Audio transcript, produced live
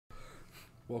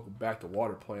Welcome back to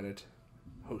Water Planet,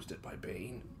 hosted by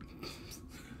Bane.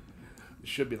 This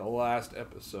should be the last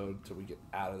episode till we get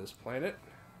out of this planet.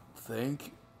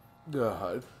 Thank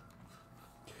God.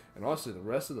 And honestly, the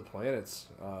rest of the planets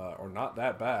are not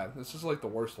that bad. This is like the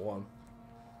worst one,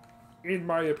 in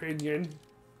my opinion.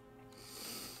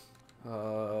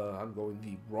 I'm going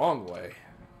the wrong way.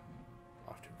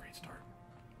 Off to a great start.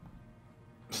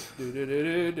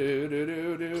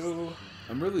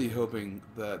 I'm really hoping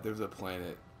that there's a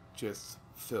planet just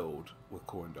filled with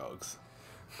corn dogs.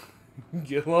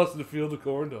 Get lost in the field of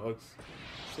corn dogs.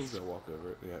 Still gonna walk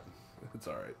over it, yeah. It's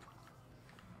alright.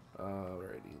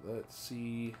 Alrighty, let's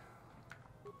see.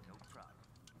 No try.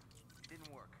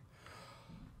 Didn't work.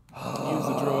 Use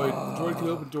the droid. The droid can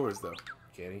open doors, though.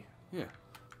 Can he? Yeah.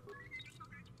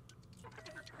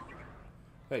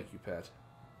 Thank you, Pat.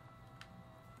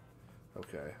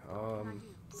 Okay,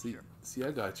 See,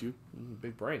 I got you.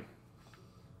 big brain.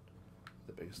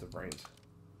 The biggest of brains.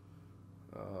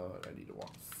 I need to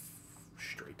walk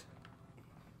straight.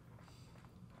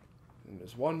 And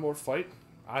there's one more fight.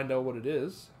 I know what it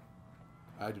is.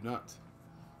 I do not.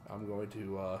 I'm going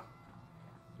to,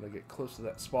 when I get close to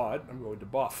that spot, I'm going to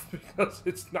buff, because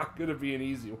it's not going to be an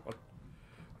easy one.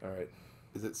 Alright.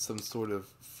 Is it some sort of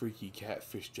freaky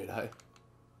catfish Jedi?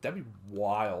 That'd be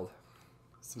wild.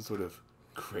 Some sort of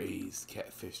crazed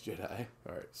catfish Jedi?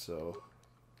 Alright, so...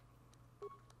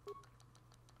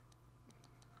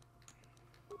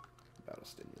 Battle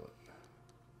stimulant.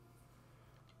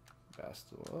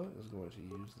 Bastila is going to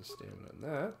use the stamina on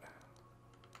that.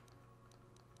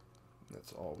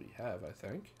 That's all we have, I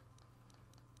think.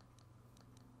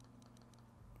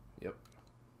 Yep.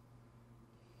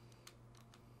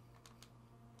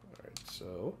 Alright,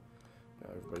 so... Now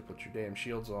everybody put your damn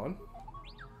shields on.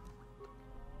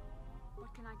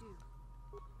 What can I do?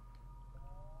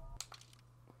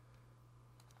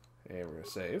 And we're going to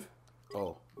save.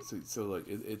 Oh, so like,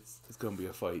 it's gonna be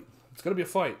a fight. It's going to be a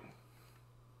fight.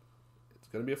 It's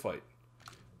going to be a fight.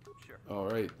 Sure.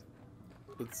 Alright.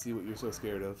 Let's see what you're so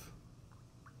scared of.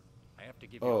 I have to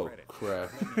give you Oh, credit. crap.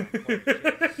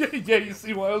 Yeah, you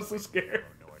see why I was so scared.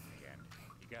 Oh, Norton again.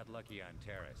 You got lucky on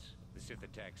Terrace. The Sith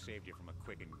attack saved you from a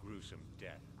quick and gruesome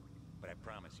death. But I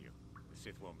promise you, the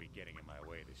Sith won't be getting in my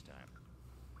way this time.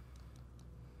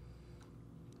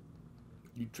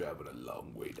 You traveled a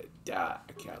long way to die,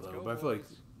 Callow. Go, But I feel like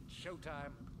boys.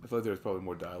 Showtime. there's probably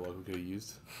more dialogue we could have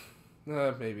used.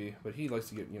 Maybe. But he likes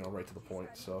to get, right to the point,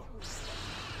 so...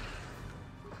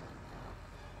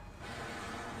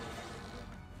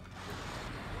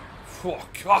 Oh,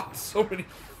 God, so many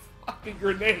fucking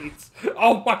grenades.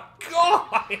 Oh, my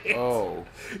God. Oh.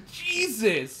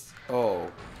 Jesus. Oh.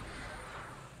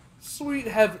 Sweet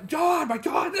heaven. Oh, my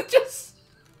God, that just...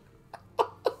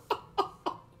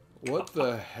 What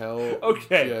the hell?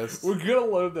 Okay, Just... we're gonna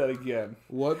load that again.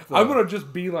 What the... I'm gonna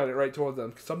just beeline it right towards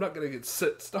them, because I'm not gonna get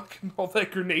stuck in all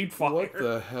that grenade fire. What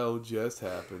the hell just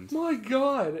happened? My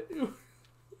God.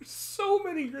 So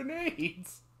many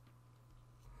grenades.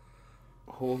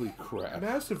 Holy crap.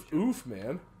 Massive oof,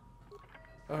 man.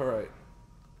 Alright.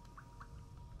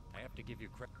 I have to give you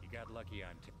credit. You got lucky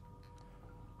on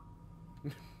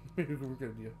We're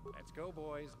gonna do. Let's go,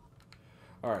 boys.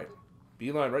 Alright.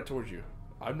 Beeline right towards you.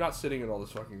 I'm not sitting in all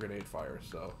this fucking grenade fire,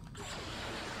 so.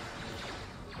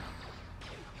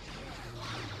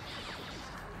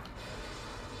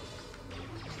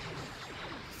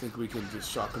 Think we can just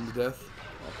shock him to death?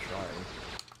 I'm trying.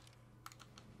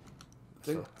 I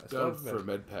think I still down have for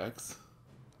med packs.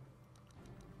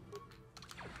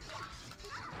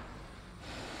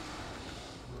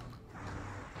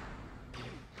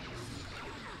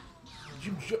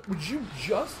 Would you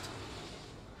just?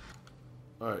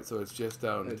 Alright, so it's just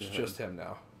down It's to just him. him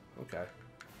now. Okay.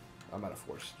 I'm out of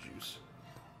force juice.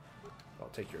 I'll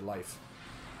take your life.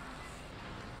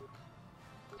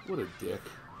 What a dick.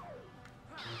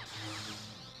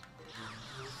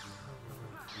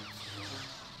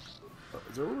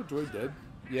 Is our little droid dead?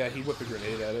 Yeah, he whipped a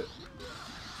grenade at it.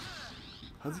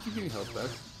 How does he keep getting health back?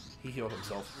 He healed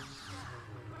himself.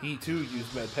 He too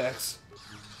used med packs.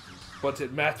 But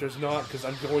it matters not, because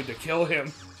I'm going to kill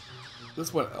him.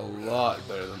 This went a lot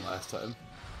better than last time.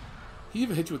 He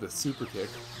even hit you with a super kick.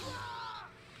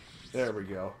 There we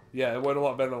go. Yeah, it went a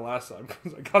lot better than last time,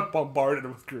 because I got bombarded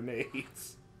with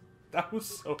grenades. That was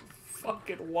so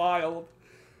fucking wild.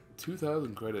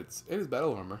 2,000 credits. And his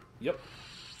battle armor. Yep.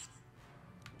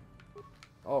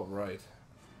 Alright.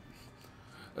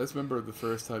 I just remember the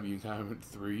first time you encountered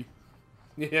 3.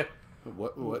 Yeah.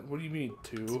 What? What do you mean,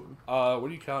 2? What are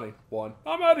you counting? 1.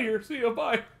 I'm out of here. See you.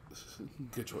 Bye.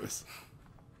 Good choice.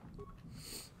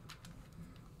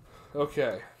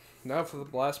 Okay. Now for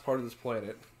the last part of this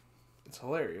planet. It's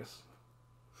hilarious.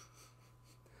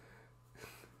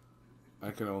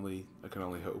 I can only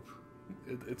hope.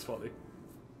 It's funny.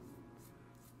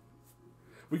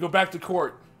 We go back to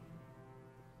court.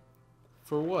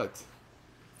 For what?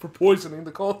 For poisoning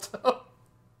the KOTOR.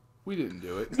 We didn't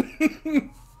do it.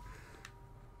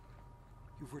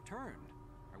 You've returned.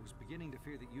 I was beginning to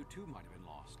fear that you too might have been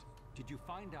lost. Did you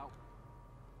find out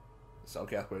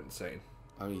Cellcath went insane.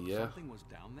 I mean, yeah. something was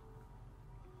down there?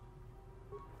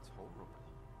 It's horrible.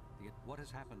 What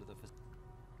has happened to the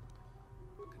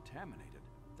contaminated?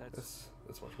 That's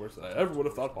much worse than I ever would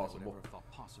have thought possible.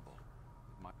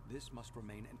 This must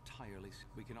remain entirely.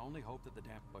 We can only hope that the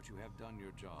damp. But you have done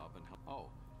your job and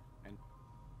and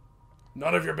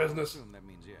none of your business. That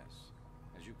means yes.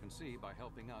 As you can see, by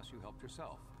helping us, you helped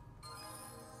yourself.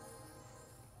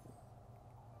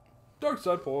 Dark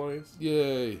side points.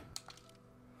 Yay.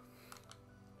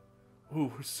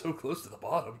 Ooh, we're so close to the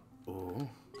bottom. Oh.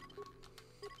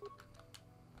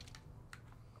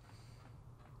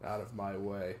 Out of my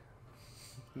way.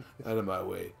 Out of my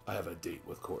way. I have a date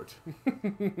with court. I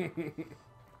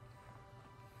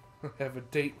have a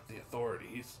date with the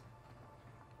authorities.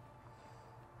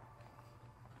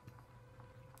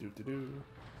 Do.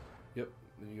 Yep.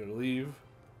 Then you gotta leave.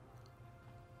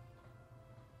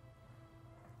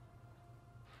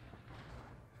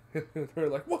 They're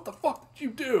like, what the fuck did you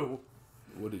do?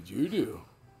 What did you do?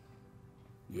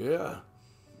 Yeah.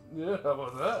 Yeah, how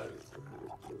about that?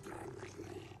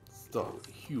 Stop,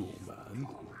 human.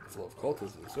 The flow of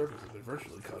cultists to the surface has been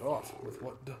virtually cut off. With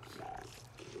what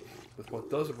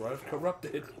does arrive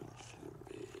corrupted.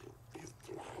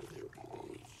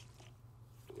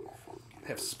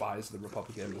 Have spies in the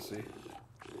Republic Embassy.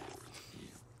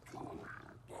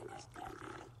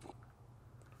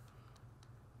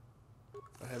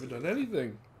 I haven't done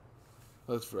anything.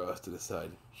 That's for us to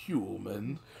decide.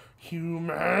 Human.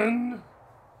 Human?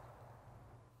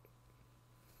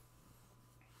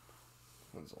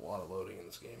 There's a lot of loading in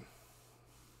this game.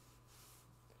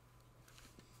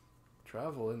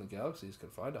 Travel in the galaxy is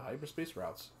confined to hyperspace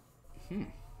routes. But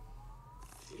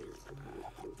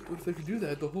if they could do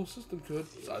that, the whole system could.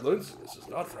 Silence. This is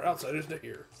not for outsiders to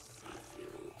hear.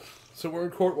 So we're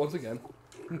in court once again.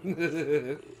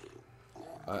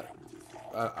 I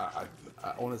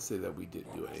want to say that we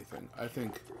didn't do anything. I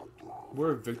think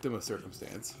we're a victim of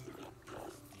circumstance.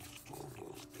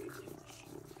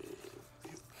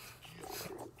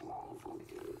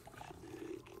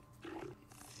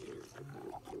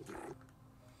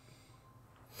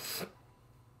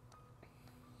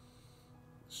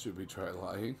 Should we try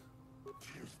lying?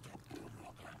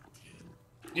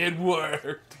 It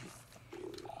worked.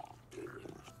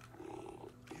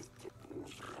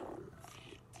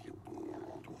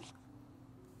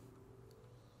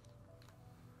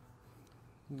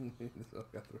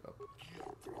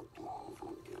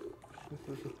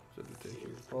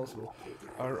 Impossible.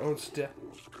 Our own step.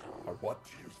 Our what?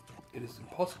 It is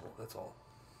impossible, that's all.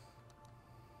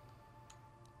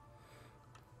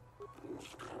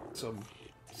 Some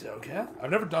Cellcath?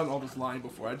 I've never done all this lying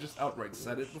before. I just outright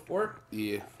said it before.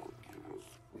 Yeah.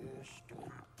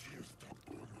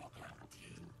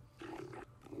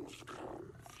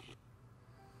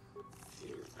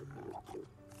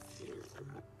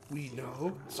 We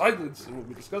know. Silence will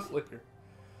be discussed later.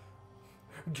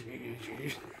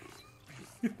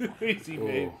 Easy,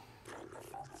 mate.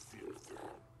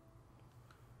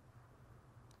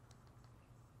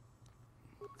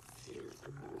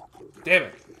 Damn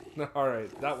it.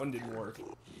 Alright, that one didn't work.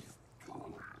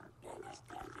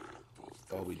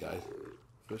 Oh, we died.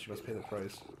 First, you must pay the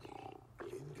price.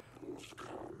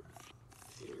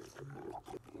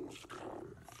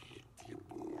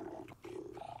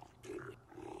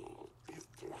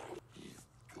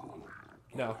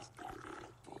 No.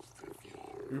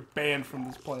 You're banned from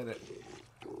this planet.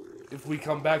 If we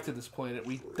come back to this planet,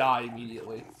 we die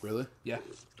immediately. Really? Yeah.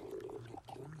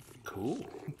 Cool.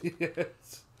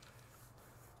 Yes.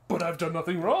 But I've done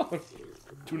nothing wrong.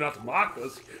 Do not mock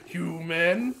us,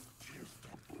 human.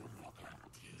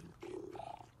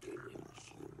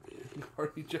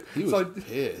 He was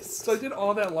pissed. So I did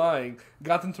all that lying,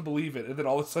 got them to believe it, and then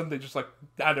all of a sudden they just like,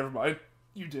 ah, never mind.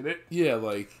 You did it. Yeah,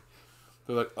 like,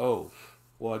 they're like, oh,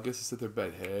 well, I guess it's at their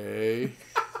bed. Hey.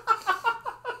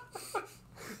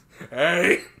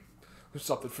 Hey. There's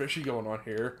something fishy going on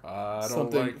here. I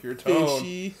don't like your tone.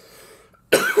 Fishy.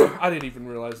 I didn't even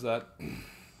realize that.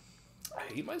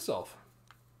 I hate myself.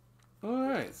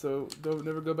 Alright, so don't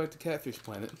never go back to Catfish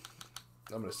Planet.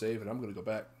 I'm going to save and I'm going to go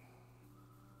back.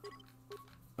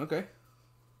 Okay.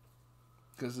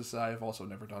 Because this I've also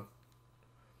never done.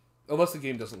 Unless the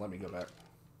game doesn't let me go back.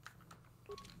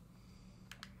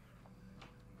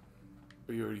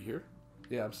 Are you already here?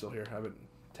 Yeah, I'm still here. I haven't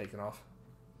taken off.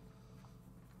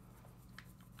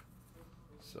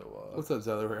 So, What's up,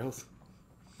 Zeller Rails?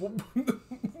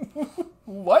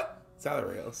 What? Zeller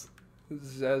Rails.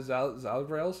 Zalad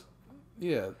rails?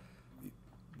 Yeah.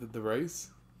 The rice?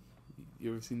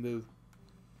 You ever seen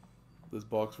those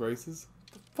box rices?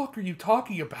 What the fuck are you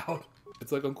talking about?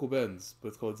 It's like Uncle Ben's, but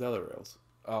it's called Zeller Rails.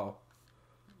 Oh.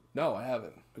 No, I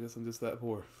haven't. I guess I'm just that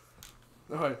poor.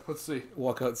 Alright, let's see.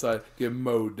 Walk outside, get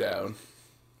mowed down.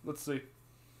 Let's see.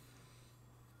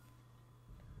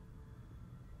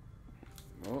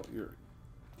 Well, you're...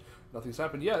 Nothing's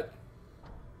happened yet.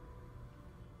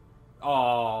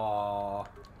 Aww.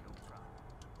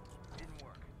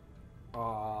 Aww.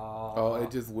 Oh,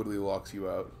 it just literally locks you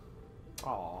out.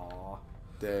 Aww.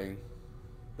 Dang.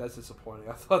 That's disappointing.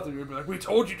 I thought they were going to be like, we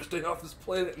told you to stay off this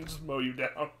planet and just mow you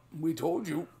down. We told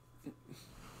you.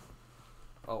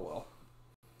 Oh, well.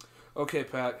 Okay,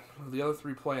 Pat. The other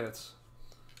 3 planets.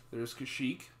 There's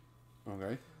Kashyyyk.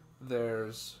 Okay.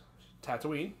 There's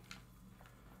Tatooine.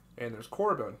 And there's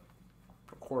Korriban.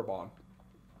 Korriban.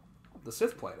 The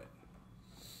Sith planet.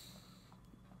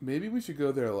 Maybe we should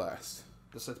go there last.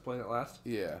 The Sith planet last?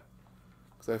 Yeah.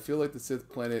 Because I feel like the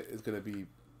Sith planet is going to be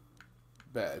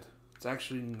bad. It's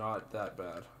actually not that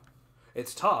bad.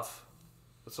 It's tough,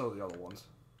 but so are the other ones.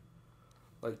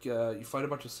 Like, you fight a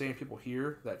bunch of sand people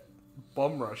here that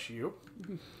bum rush you.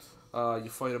 You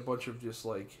fight a bunch of just,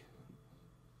 like,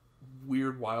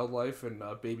 weird wildlife and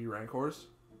baby rancors.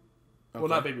 Okay. Well,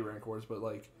 not baby rancors, but,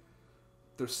 like,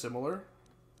 they're similar.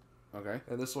 Okay.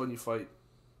 And this one you fight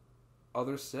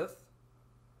other Sith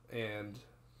and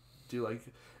do, like...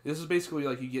 This is basically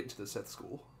like you get into the Sith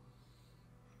school.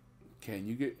 Can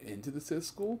you get into the Sith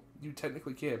school? You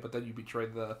technically can, but then you betray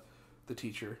the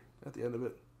teacher at the end of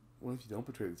it. What if you don't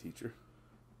betray the teacher?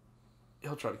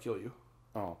 He'll try to kill you.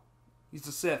 Oh. He's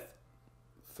the Sith.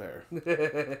 Fair.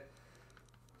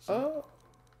 So,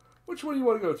 which one do you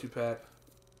want to go to, Pat?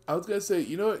 I was going to say,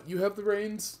 you know what? You have the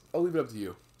reins. I'll leave it up to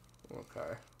you.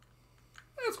 Okay.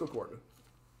 Let's go Korriban.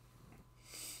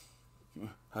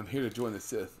 I'm here to join the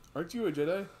Sith. Aren't you a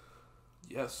Jedi?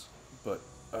 Yes. But,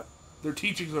 Their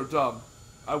teachings are dumb.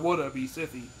 I want to be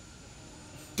Sithy.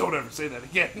 Don't ever say that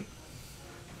again.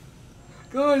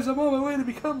 Guys, I'm on my way to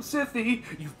become Sithy.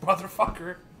 You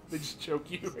motherfucker. They just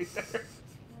choke you right there.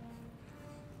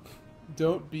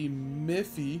 don't be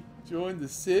miffy. Join the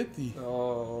Sithy.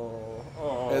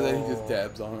 Oh. And then he just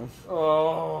dabs on him.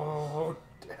 Oh,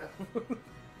 damn.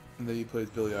 And then he plays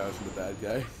Billy Eilish from the bad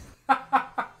guy.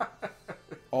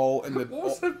 All in the What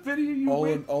was that video you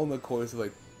made? all in the course of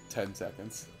like 10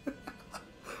 seconds. What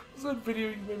was that video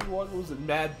you made me watch? What was it?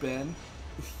 Mad Ben?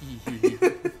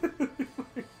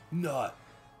 Not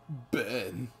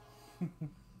Ben.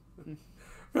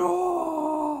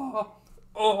 Oh,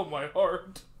 oh, my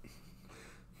heart.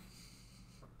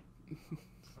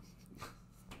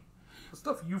 The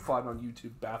stuff you find on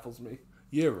YouTube baffles me.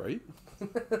 Yeah, right?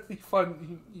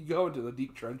 You go into the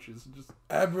deep trenches and just...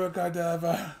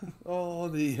 Abracadabra. All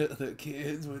the other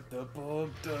kids with the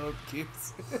bumped up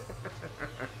kids.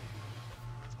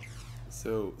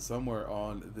 So, somewhere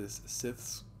on this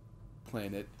Sith's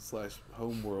planet /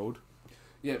 home world.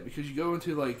 Yeah, because you go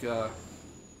into like a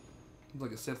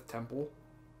Sith temple,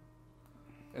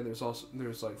 and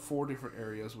there's like 4 different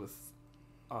areas with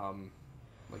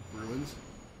like ruins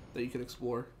that you can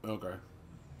explore. Okay.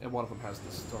 And one of them has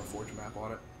this Starforge map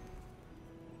on it.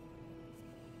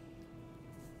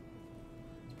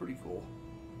 It's pretty cool.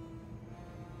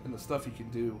 And the stuff you can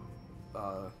do,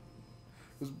 because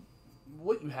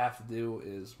what you have to do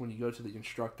is when you go to the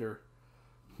instructor,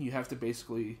 you have to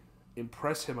basically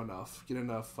impress him enough, get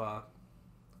enough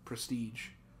prestige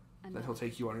that he'll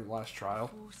take you on your last trial.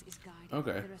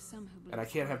 Okay. And I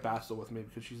can't have Bastel with me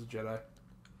because she's a Jedi.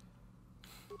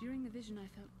 During the vision, I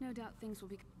felt no doubt things will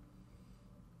be.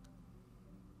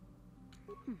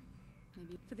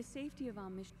 Maybe for the safety of our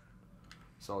mission.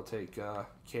 So I'll take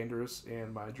Canderous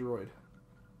and my droid.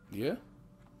 Yeah?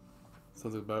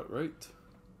 Sounds about right.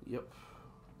 Yep.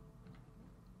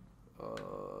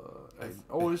 I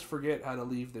always forget how to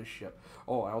leave this ship.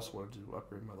 Oh, I also wanted to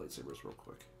upgrade my lightsabers real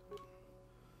quick.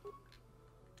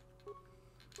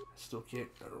 I still can't.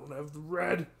 I don't have the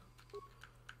red.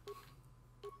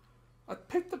 I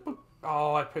picked up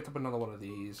another one of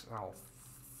these. Oh,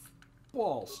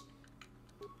 balls.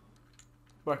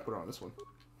 But I can put it on this one.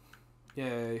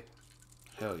 Yay.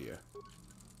 Hell yeah.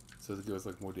 So does it give us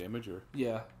like more damage or?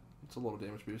 Yeah, it's a little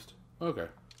damage boost. Okay.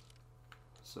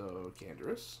 So,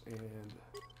 Canderous and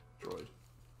droid.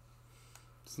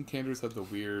 Doesn't Canderous have the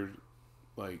weird,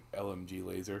 like, LMG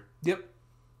laser? Yep.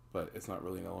 But it's not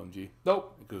really an LMG.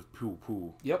 Nope. It goes poo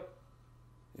poo. Yep.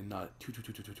 and not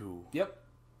 22222. Yep.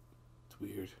 It's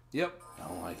weird. Yep. I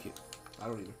don't like it. I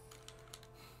don't either.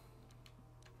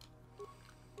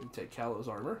 You take Callow's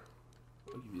armor.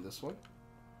 I'll give you this one.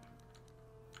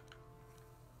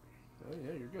 Oh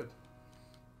yeah, you're good.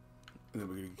 And then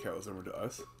we're gonna give Callow's armor to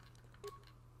us,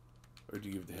 or do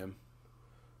you give it to him?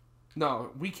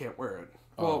 No, we can't wear it.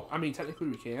 Well, I mean, technically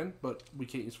we can, but we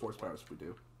can't use force powers if we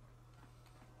do.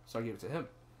 So I gave it to him.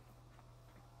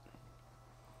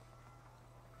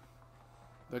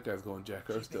 That guy's going jack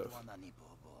our stuff.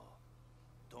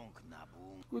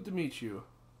 Good to meet you.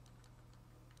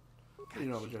 You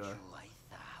know, Jedi.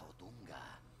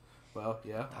 Well,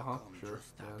 yeah, sure.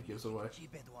 Yeah, gives it away.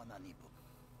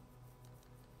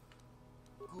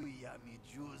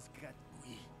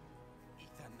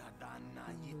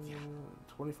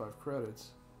 25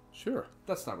 credits. Sure.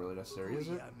 That's not really necessary, is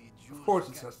it? Of course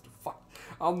it's necessary. Fuck.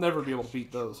 I'll never be able to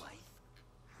beat those.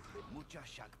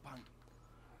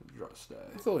 Draw a stag.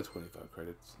 It's only 25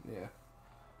 credits. Yeah.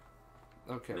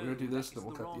 Okay, we're gonna do this, then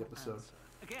we'll cut the episode. Answer.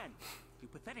 Again, you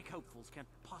pathetic hopefuls can't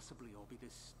possibly all be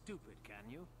this stupid, can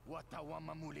you?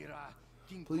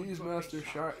 Please, Master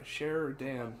Cher or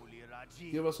Dan,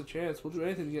 give us a chance. We'll do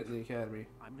anything to get in the academy.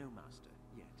 I'm no master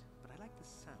yet, but I like the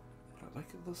sound of that. I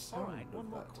like the sound All right, one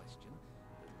of more that. question.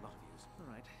 Little obvious. All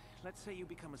right, let's say you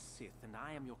become a Sith and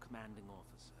I am your commanding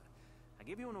officer. I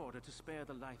give you an order to spare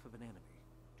the life of an enemy.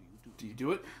 Do you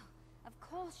do it? Of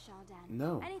course, Shardan.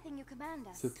 No. Anything you command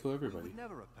us. Sith kill everybody. We would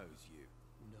never oppose you.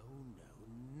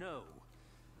 No.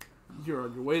 You're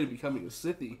on your way to becoming a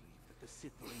Sithie. That the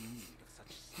Sith are in need of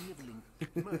such sniveling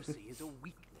mercy is a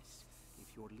weakness.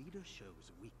 If your leader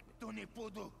shows weakness... No, you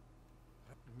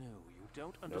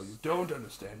don't No, understand. you don't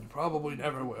understand. You probably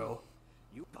never will.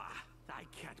 You... Bah! I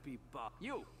can't be bah.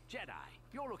 You, Jedi,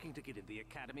 you're looking to get in the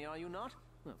Academy, are you not?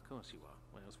 Well, of course you are.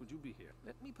 Why else would you be here?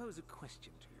 Let me pose a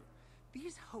question to you.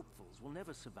 These hopefuls will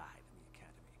never survive in the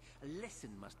Academy. A lesson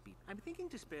must be... I'm thinking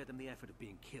to spare them the effort of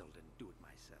being killed and do it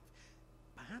myself.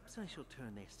 Perhaps I shall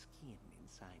turn their skin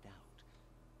inside out.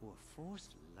 Or force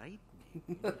lightning.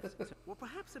 Yes. Or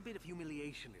perhaps a bit of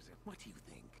humiliation is it. What do you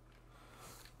think?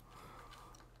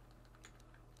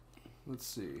 Let's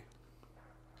see.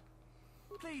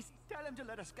 Please, tell him to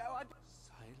let us go. I'm...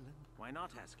 Silent? Why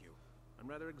not, ask you? I'm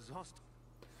rather exhausted.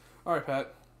 Alright,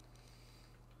 Pat.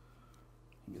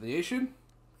 Humiliation?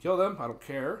 Kill them, I don't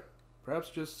care. Perhaps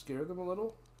just scare them a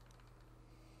little?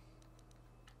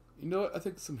 You know what? I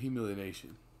think some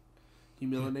humiliation.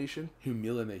 Humiliation?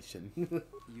 Humiliation. You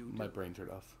My brain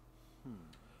turned off.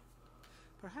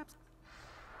 Perhaps...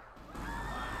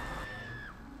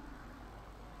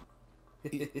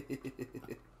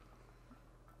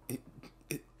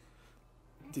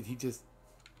 Did he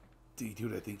do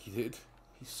what I think he did?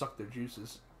 He sucked their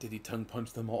juices. Did he tongue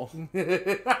punch them all?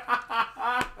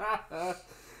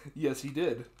 Yes, he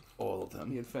did. All of them.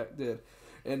 He in fact did.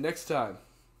 And next time,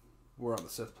 we're on the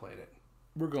Sith planet.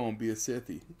 We're gonna be a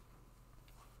Sithie.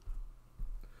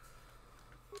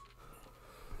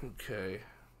 Okay.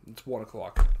 It's 1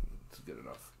 o'clock. It's good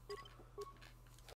enough.